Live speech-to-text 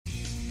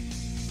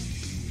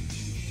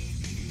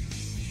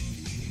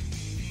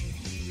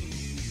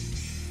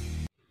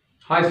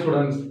Hi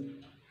students,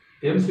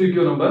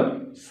 MCQ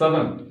number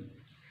 7.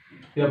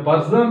 A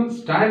person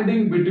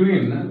standing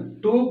between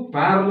two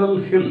parallel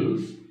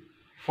hills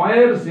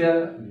fires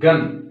a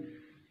gun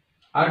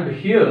and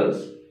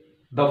hears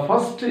the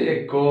first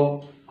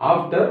echo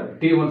after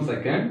t1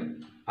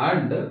 second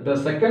and the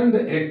second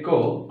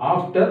echo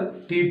after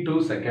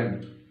t2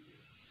 second.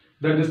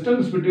 The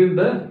distance between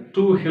the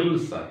two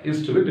hills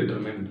is to be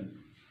determined.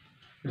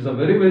 It's a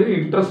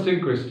very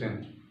interesting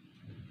question.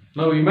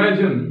 Now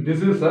imagine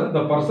this is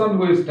the person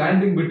who is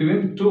standing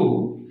between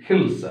two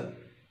hills.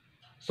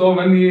 So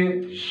when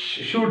he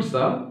shoots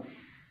or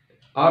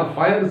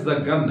fires the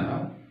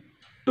gun,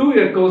 two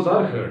echoes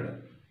are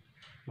heard.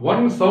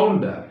 One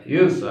sound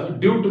is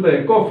due to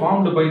the echo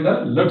formed by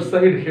the left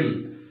side hill.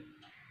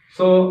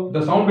 So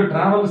the sound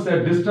travels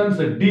a distance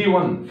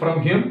d1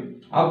 from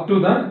him up to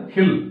the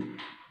hill.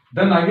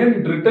 Then again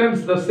it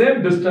returns the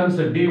same distance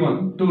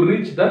d1 to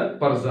reach the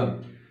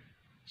person.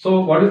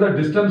 So what is the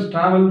distance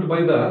travelled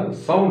by the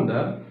sound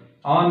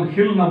on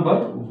hill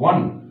number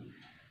 1?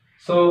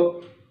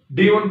 So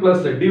d1 plus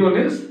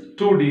d1 is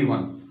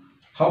 2d1.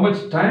 How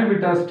much time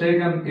it has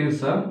taken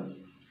is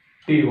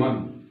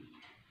t1.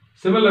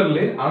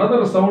 Similarly,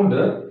 another sound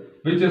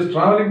which is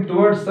travelling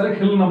towards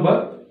hill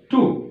number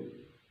 2.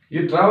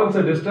 It travels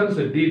a distance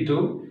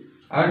d2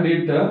 and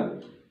it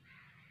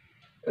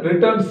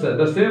returns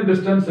the same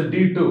distance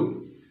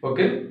d2,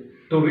 okay,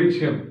 to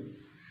reach him.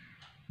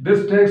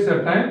 This takes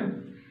a time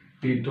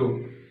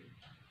t2.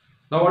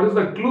 Now what is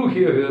the clue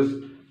here is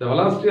the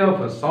velocity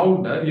of a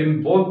sound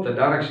in both the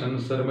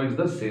directions remains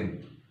the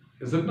same.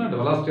 Is it not? The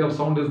velocity of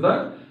sound is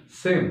the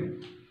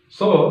same.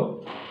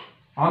 So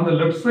on the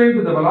left side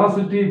the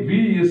velocity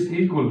v is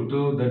equal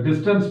to the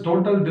distance,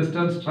 total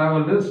distance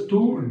travelled is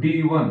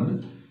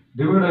 2d1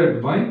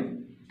 divided by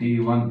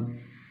t1.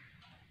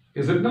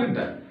 Is it not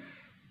that?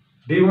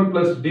 d1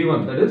 plus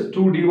d1, that is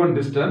 2d1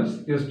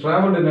 distance is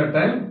travelled in a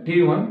time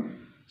t1.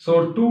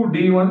 So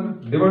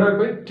 2d1 divided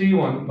by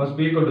t1 must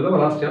be equal to the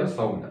velocity of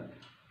sound.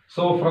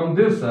 So from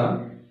this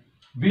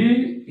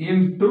v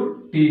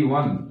into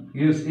t1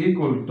 is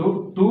equal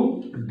to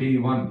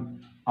 2d1,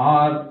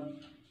 or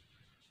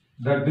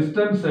the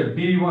distance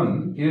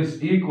d1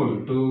 is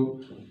equal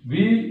to v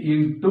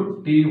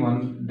into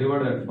t1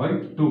 divided by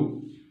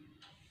 2.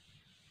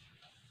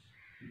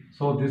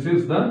 So this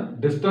is the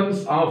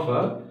distance of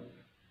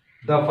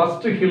the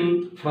first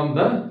hill from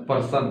the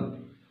person.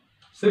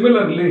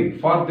 Similarly,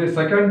 for the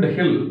second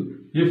hill,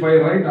 if I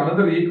write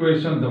another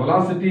equation, the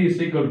velocity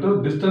is equal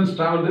to distance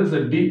travelled is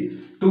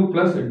d2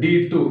 plus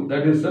d2,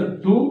 that is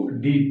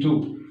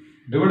 2d2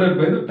 divided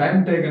by the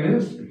time taken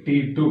is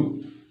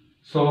t2.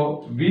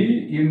 So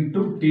v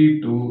into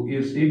t2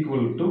 is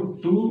equal to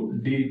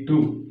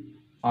 2d2,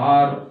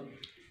 or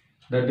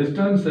the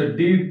distance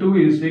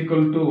d2 is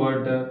equal to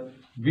what?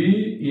 V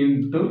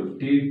into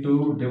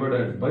t2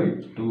 divided by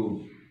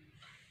 2.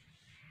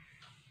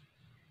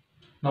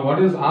 Now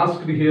what is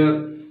asked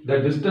here? The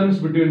distance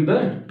between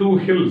the two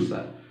hills,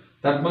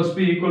 that must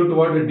be equal to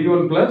what?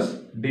 d1 plus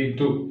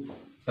d2.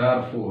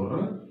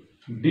 Therefore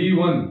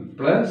d1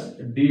 plus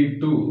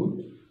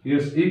d2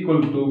 is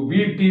equal to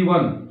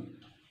vt1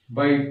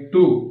 by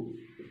 2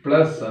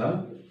 plus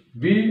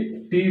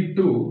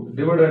vt2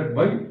 divided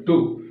by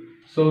 2.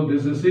 So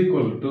this is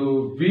equal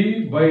to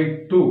v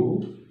by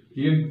 2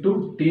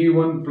 into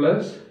t1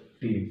 plus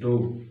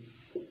t2.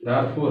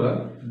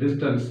 Therefore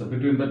distance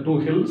between the two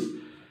hills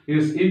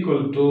is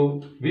equal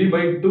to v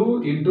by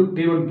 2 into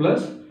t1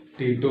 plus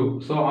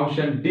t2. So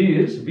option D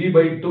is v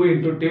by 2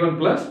 into t1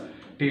 plus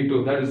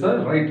t2. That is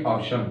the right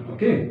option.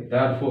 Okay.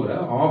 Therefore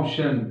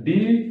option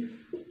D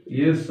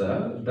is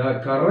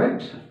the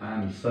correct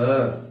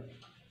answer.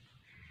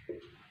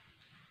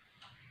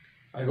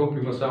 I hope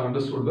you must have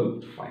understood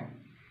well. Fine.